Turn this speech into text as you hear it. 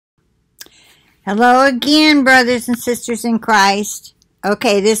Hello again, brothers and sisters in Christ.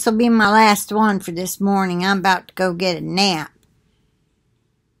 Okay, this will be my last one for this morning. I'm about to go get a nap.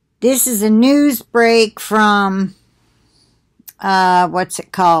 This is a news break from,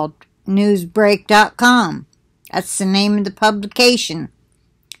 newsbreak.com. That's the name of the publication.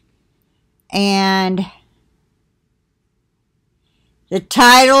 And the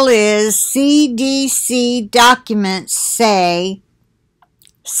title is CDC documents say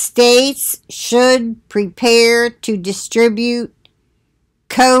states should prepare to distribute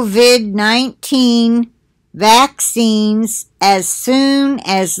COVID-19 vaccines as soon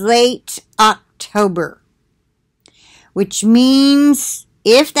as late October. Which means,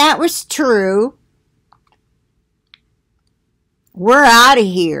 if that was true, we're out of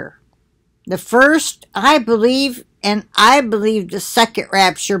here. The first, I believe, and I believe the second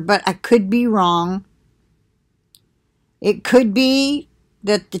rapture, but I could be wrong. It could be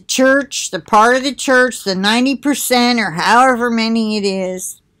that the church, the part of the church, the 90% or however many it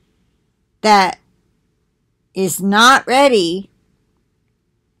is, that is not ready.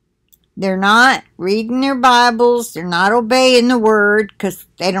 They're not reading their Bibles. They're not obeying the word because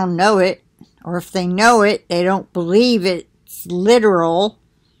they don't know it. Or if they know it, they don't believe it's literal.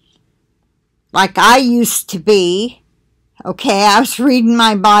 Like I used to be. Okay, I was reading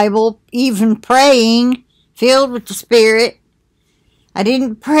my Bible, even praying, filled with the Spirit. I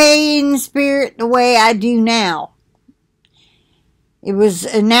didn't pray in the Spirit the way I do now. It was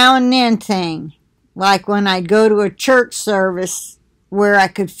a now and then thing. Like when I'd go to a church service where I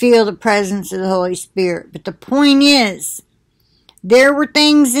could feel the presence of the Holy Spirit. But the point is, there were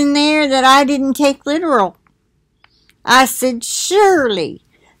things in there that I didn't take literal. I said, surely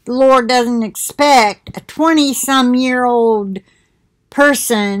the Lord doesn't expect a 20-some-year-old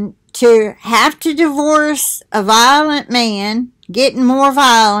person to have to divorce a violent man, getting more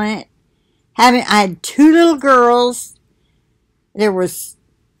violent. I had 2 little girls. There was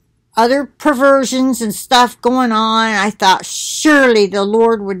other perversions and stuff going on. I thought surely the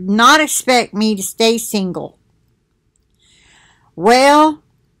Lord would not expect me to stay single. Well,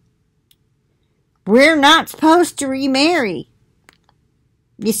 we're not supposed to remarry.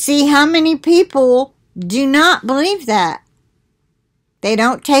 You see how many people do not believe that. They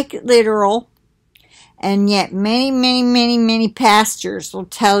don't take it literal. And yet many pastors will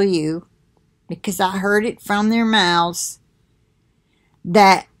tell you, because I heard it from their mouths,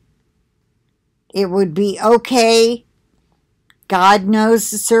 that it would be okay. God knows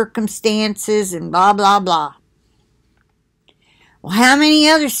the circumstances and blah, blah, blah. Well, how many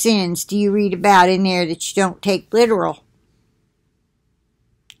other sins do you read about in there that you don't take literal?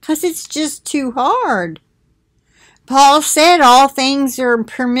 Because it's just too hard. Paul said all things are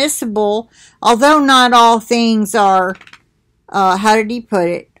permissible, although not all things are, how did he put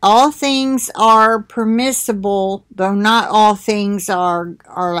it? All things are permissible, though not all things are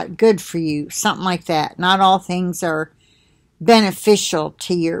like good for you. Something like that. Not all things are beneficial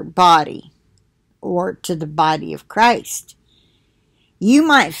to your body or to the body of Christ. You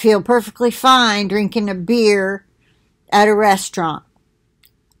might feel perfectly fine drinking a beer at a restaurant.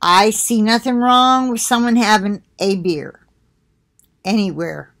 I see nothing wrong with someone having a beer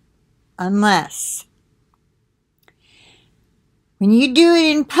anywhere, unless when you do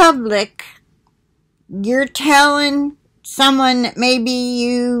it in public, you're telling someone that maybe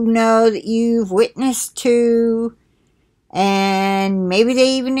you know that you've witnessed to, and maybe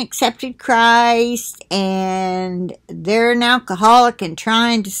they even accepted Christ, and they're an alcoholic and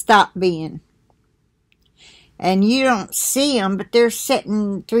trying to stop being. And you don't see them, but they're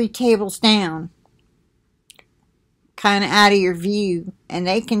sitting 3 tables down, kind of out of your view. And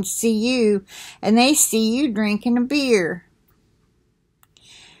they can see you, and they see you drinking a beer.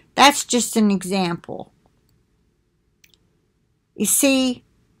 That's just an example. You see,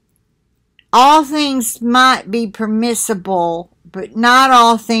 all things might be permissible, but not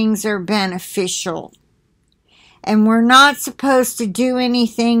all things are beneficial. And we're not supposed to do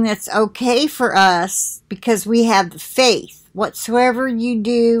anything that's okay for us because we have the faith. Whatsoever you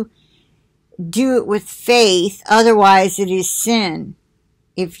do, do it with faith. Otherwise, it is sin.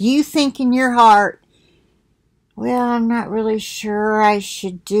 If you think in your heart, well, I'm not really sure I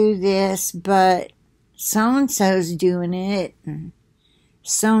should do this, but so-and-so's doing it, and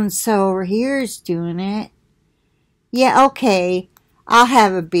so-and-so over here is doing it. Yeah, okay, I'll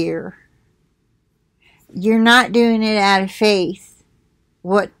have a beer. You're not doing it out of faith.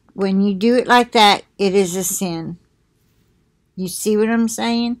 When you do it like that, it is a sin. You see what I'm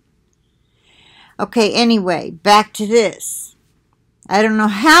saying? Okay, anyway, back to this. I don't know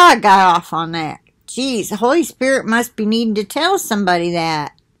how I got off on that. Geez, the Holy Spirit must be needing to tell somebody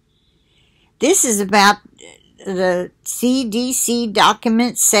that. This is about the CDC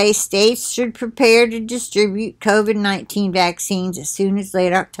documents say states should prepare to distribute COVID-19 vaccines as soon as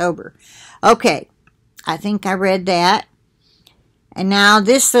late October. Okay, I think I read that. And now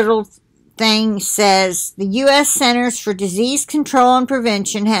this little thing says the U.S. Centers for Disease Control and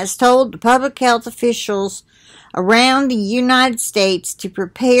Prevention has told the public health officials around the United States to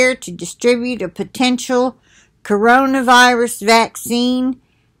prepare to distribute a potential coronavirus vaccine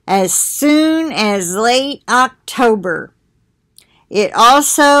as soon as late October. It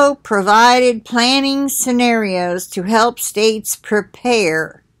also provided planning scenarios to help states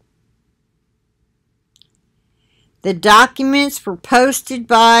prepare. The documents were posted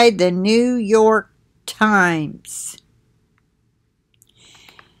by the New York Times.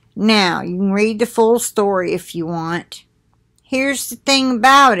 Now, you can read the full story if you want. Here's the thing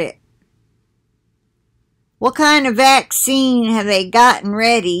about it. What kind of vaccine have they gotten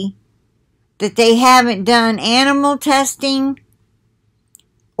ready that they haven't done animal testing,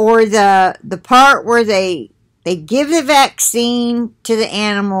 or the part where they give the vaccine to the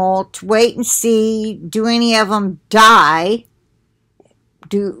animal to wait and see, do any of them die?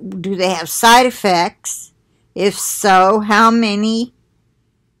 Do they have side effects? If so, how many?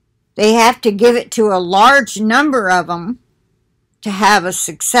 They have to give it to a large number of them to have a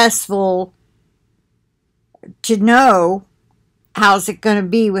successful, to know how's it going to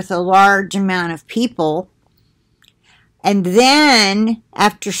be with a large amount of people. And then,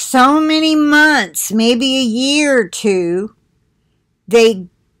 after so many months, maybe a year or two, they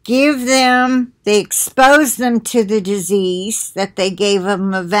expose them to the disease that they gave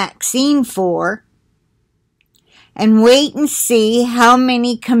them a vaccine for, and wait and see how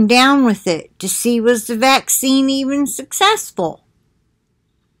many come down with it to see was the vaccine even successful.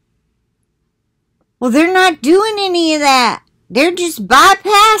 Well, they're not doing any of that. They're just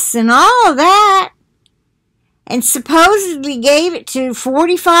bypassing all of that. And supposedly gave it to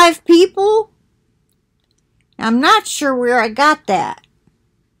 45 people. I'm not sure where I got that.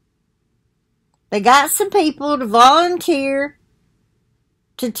 They got some people to volunteer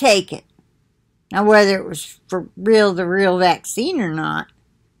to take it. Now, whether it was for real, the real vaccine or not,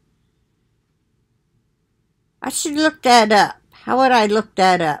 I should look that up. How would I look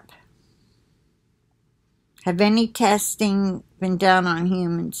that up? Have any testing been done on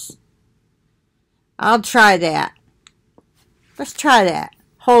humans? I'll try that. Let's try that.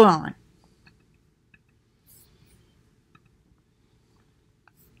 Hold on.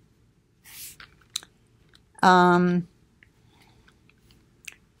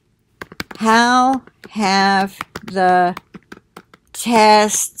 How have the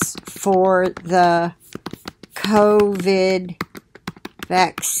tests for the COVID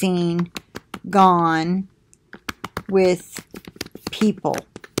vaccine gone with people?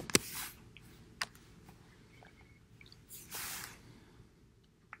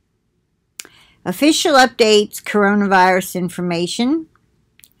 Official updates, coronavirus information,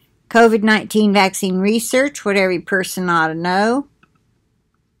 COVID-19 vaccine research, what every person ought to know.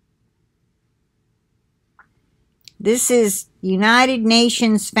 This is United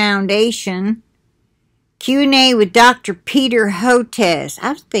Nations Foundation, Q&A with Dr. Peter Hotez.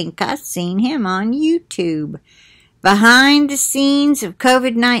 I think I've seen him on YouTube. Behind the scenes of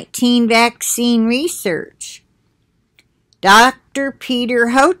COVID-19 vaccine research. Dr. Peter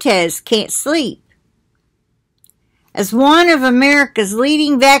Hotez can't sleep. As one of America's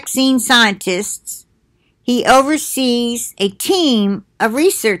leading vaccine scientists, he oversees a team of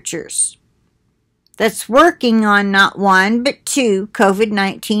researchers that's working on not one but two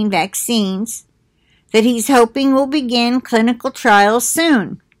COVID-19 vaccines that he's hoping will begin clinical trials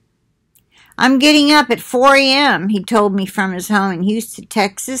soon. I'm getting up at 4 a.m., he told me from his home in Houston,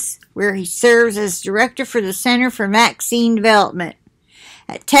 Texas, where he serves as director for the Center for Vaccine Development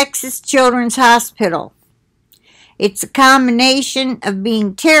at Texas Children's Hospital. It's a combination of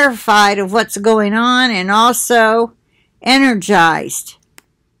being terrified of what's going on and also energized.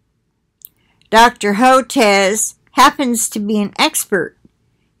 Dr. Hotez happens to be an expert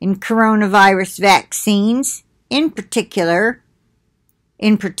in coronavirus vaccines, in particular,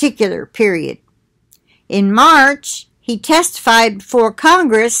 period. In March, he testified before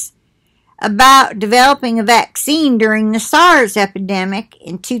Congress about developing a vaccine during the SARS epidemic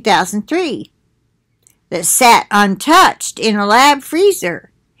in 2003 that sat untouched in a lab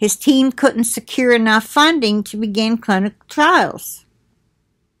freezer. His team couldn't secure enough funding to begin clinical trials.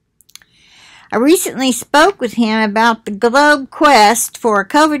 I recently spoke with him about the globe quest for a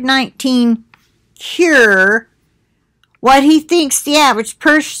COVID-19 cure, what he thinks the average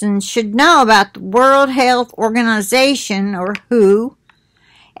person should know about the World Health Organization, or WHO,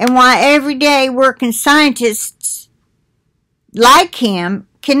 and why everyday working scientists like him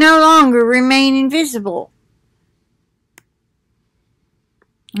can no longer remain invisible.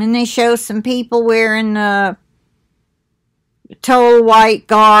 And they show some people wearing the total white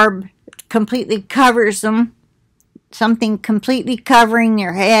garb, completely covers them, something completely covering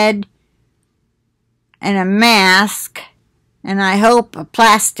their head, and a mask, and I hope a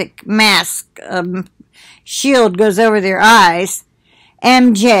plastic mask shield goes over their eyes.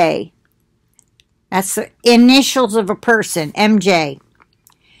 MJ. That's the initials of a person, MJ.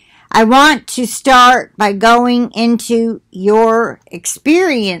 I want to start by going into your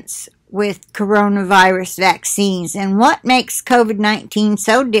experience with coronavirus vaccines and what makes COVID-19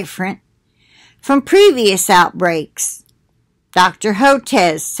 so different from previous outbreaks. Dr.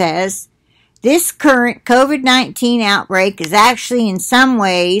 Hotez says, this current COVID-19 outbreak is actually in some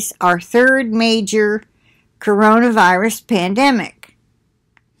ways our third major coronavirus pandemic.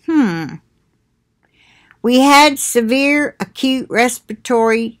 We had severe acute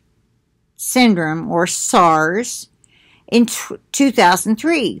respiratory syndrome, or SARS, in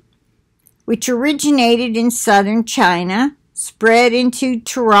 2003, which originated in southern China, spread into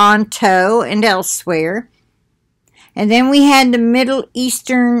Toronto and elsewhere. And then we had the Middle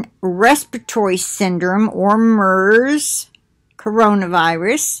Eastern Respiratory Syndrome, or MERS,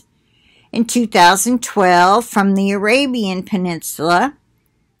 coronavirus, in 2012 from the Arabian Peninsula.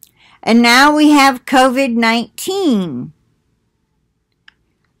 And now we have COVID-19.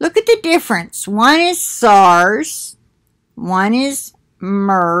 Look at the difference. One is SARS, one is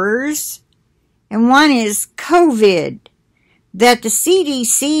MERS, and one is COVID. That the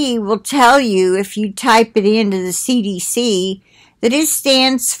CDC will tell you, if you type it into the CDC, that it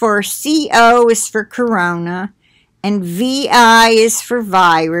stands for CO is for corona, and VI is for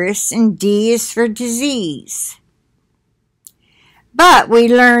virus, and D is for disease. But we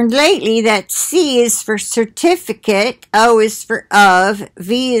learned lately that C is for certificate, O is for of,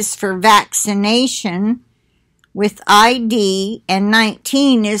 V is for vaccination with ID, and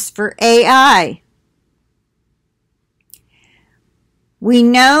 19 is for AI. We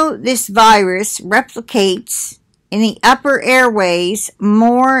know this virus replicates in the upper airways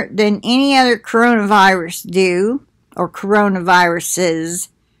more than any other coronavirus do, or coronaviruses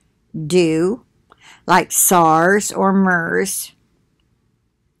do, like SARS or MERS.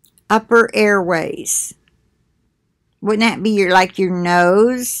 Upper airways. Wouldn't that be like your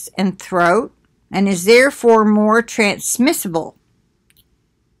nose and throat? And is therefore more transmissible.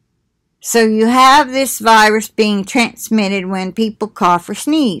 So you have this virus being transmitted when people cough or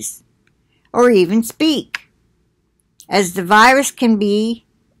sneeze, or even speak, as the virus can be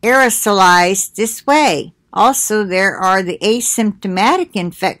aerosolized this way. Also, there are the asymptomatic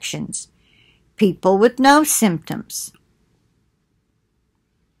infections, people with no symptoms.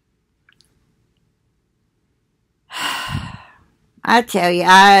 I tell you,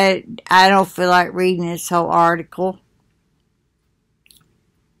 I don't feel like reading this whole article.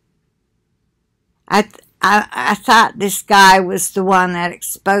 I thought this guy was the one that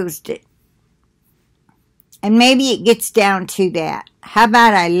exposed it. And maybe it gets down to that. How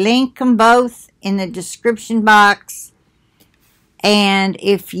about I link them both in the description box? And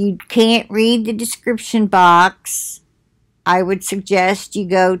if you can't read the description box, I would suggest you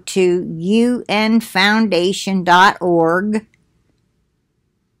go to unfoundation.org.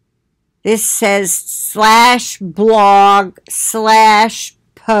 This says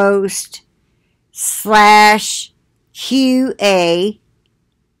 /blog/post/QA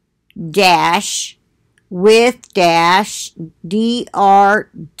dash with dash Dr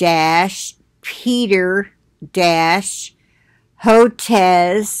dash Peter dash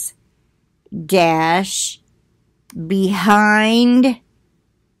Hotez dash behind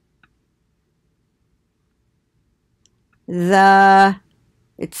the,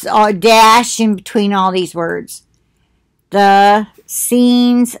 it's a dash in between all these words, the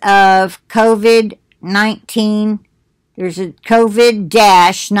scenes of COVID-19. There's a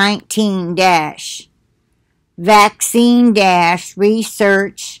COVID-19 dash vaccine dash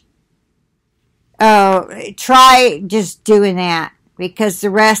research. Oh, try just doing that, because the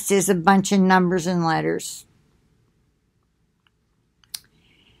rest is a bunch of numbers and letters.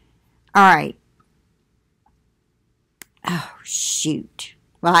 All right. Oh, shoot.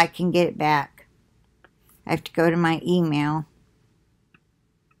 Well, I can get it back. I have to go to my email.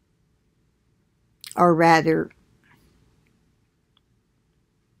 Or rather,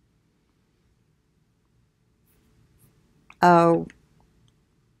 oh,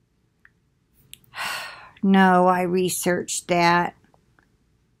 no, I researched that.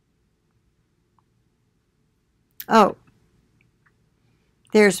 Oh,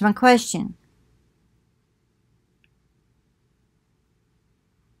 There's my question.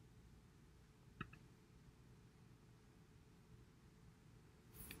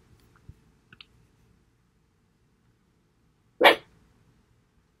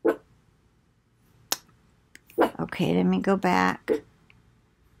 Okay, let me go back.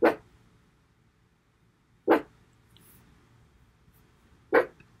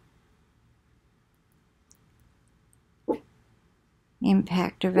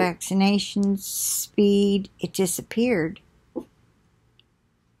 Impact of vaccination speed, it disappeared.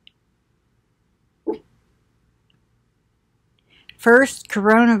 First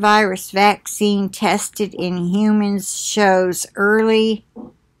coronavirus vaccine tested in humans shows early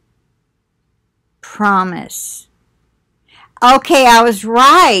promise. Okay, I was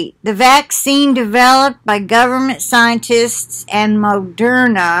right. The vaccine developed by government scientists and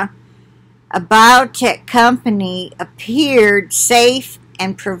Moderna, a biotech company, appeared safe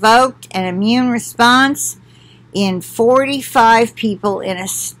and provoked an immune response in 45 people in a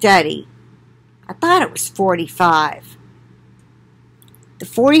study. I thought it was 45. The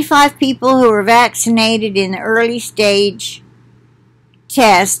 45 people who were vaccinated in the early stage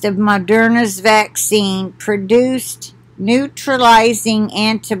test of Moderna's vaccine produced neutralizing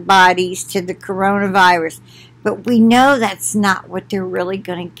antibodies to the coronavirus. But we know that's not what they're really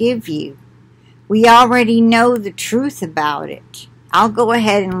going to give you. We already know the truth about it. I'll go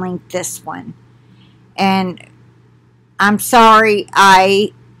ahead and link this one. And I'm sorry,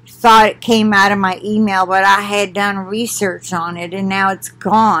 I thought it came out of my email, but I had done research on it and now it's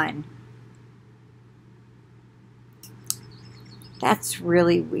gone. That's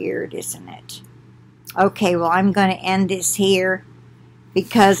really weird, isn't it? Okay, well, I'm going to end this here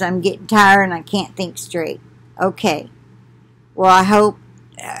because I'm getting tired and I can't think straight. Okay. Well, I hope...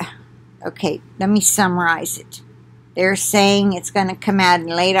 okay, let me summarize it. They're saying it's going to come out in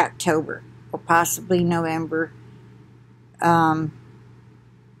late October or possibly November. But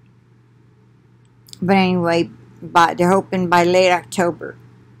anyway, they're hoping by late October.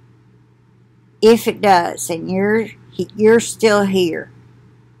 If it does, and you're still here,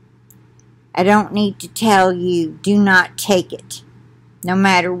 I don't need to tell you, do not take it. No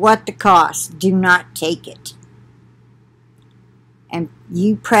matter what the cost, do not take it. And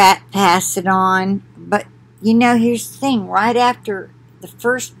you pass it on. But, you know, here's the thing. Right after the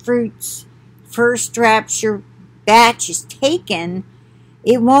first fruits, first rapture batch is taken,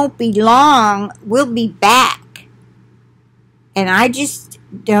 it won't be long. We'll be back. And I just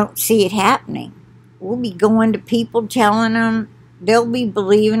don't see it happening. We'll be going to people telling them they'll be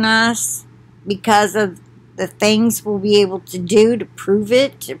believing us because of the things we'll be able to do to prove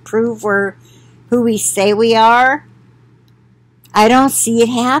it, to prove who we say we are. I don't see it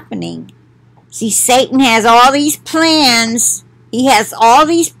happening. See, Satan has all these plans. He has all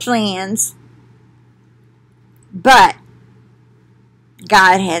these plans. But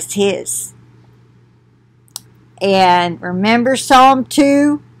God has his. And remember Psalm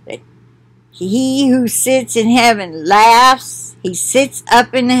 2? He who sits in heaven laughs. He sits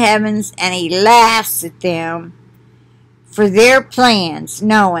up in the heavens and he laughs at them for their plans,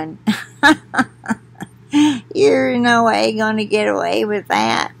 knowing you're no way going to get away with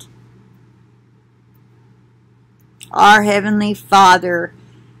that. Our Heavenly Father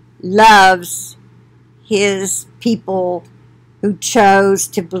loves his people who chose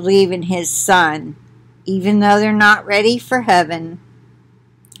to believe in his Son, even though they're not ready for heaven.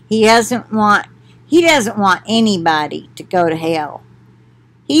 He doesn't want anybody to go to hell.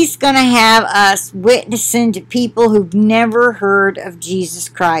 He's going to have us witnessing to people who've never heard of Jesus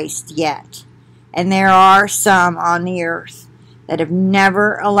Christ yet. And there are some on the earth that have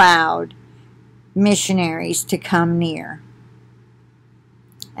never allowed missionaries to come near.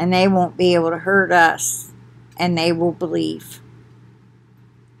 And they won't be able to hurt us, and they will believe.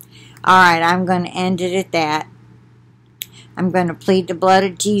 Alright, I'm going to end it at that. I'm going to plead the blood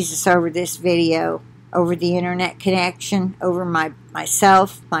of Jesus over this video, over the internet connection, over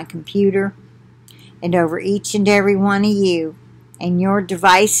myself, my computer, and over each and every one of you and your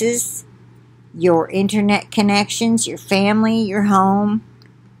devices, your internet connections, your family, your home.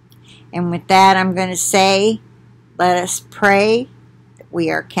 And with that, I'm going to say, let us pray that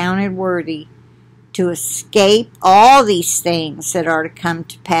we are counted worthy to escape all these things that are to come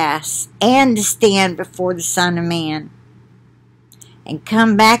to pass and to stand before the Son of Man and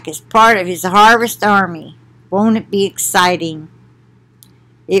come back as part of his harvest army. Won't it be exciting?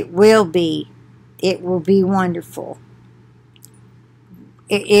 It will be. It will be wonderful.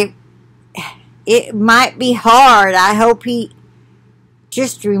 It might be hard. I hope he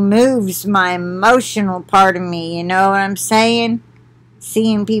just removes my emotional part of me. You know what I'm saying?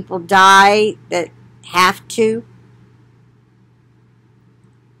 seeing people die that have to.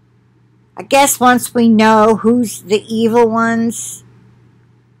 I guess once we know who's the evil ones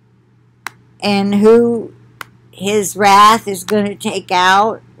and who his wrath is going to take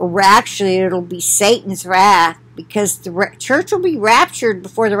out, or actually it'll be Satan's wrath, because the church will be raptured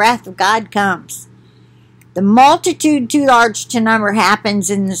before the wrath of God comes. The multitude too large to number happens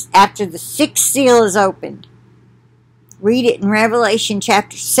after the sixth seal is opened. Read it in Revelation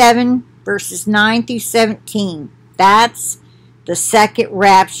chapter 7, verses 9 through 17. That's the second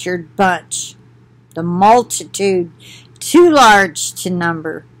raptured bunch. The multitude too large to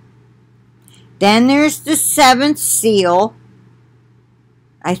number. Then there's the seventh seal.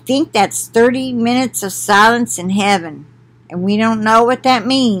 I think that's 30 minutes of silence in heaven. And we don't know what that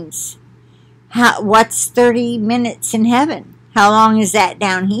means. What's 30 minutes in heaven? How long is that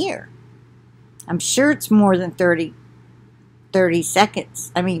down here? I'm sure it's more than 30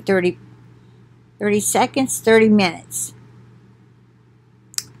 seconds. I mean 30 seconds, 30 minutes.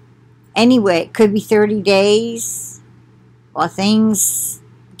 Anyway, it could be 30 days while things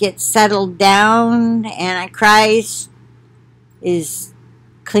get settled down. Antichrist is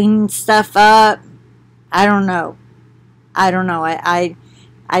cleaning stuff up. I don't know. I don't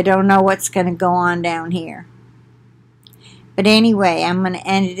know what's going to go on down here. But anyway, I'm going to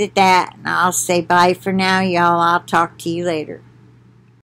end it at that. And I'll say bye for now, y'all. I'll talk to you later.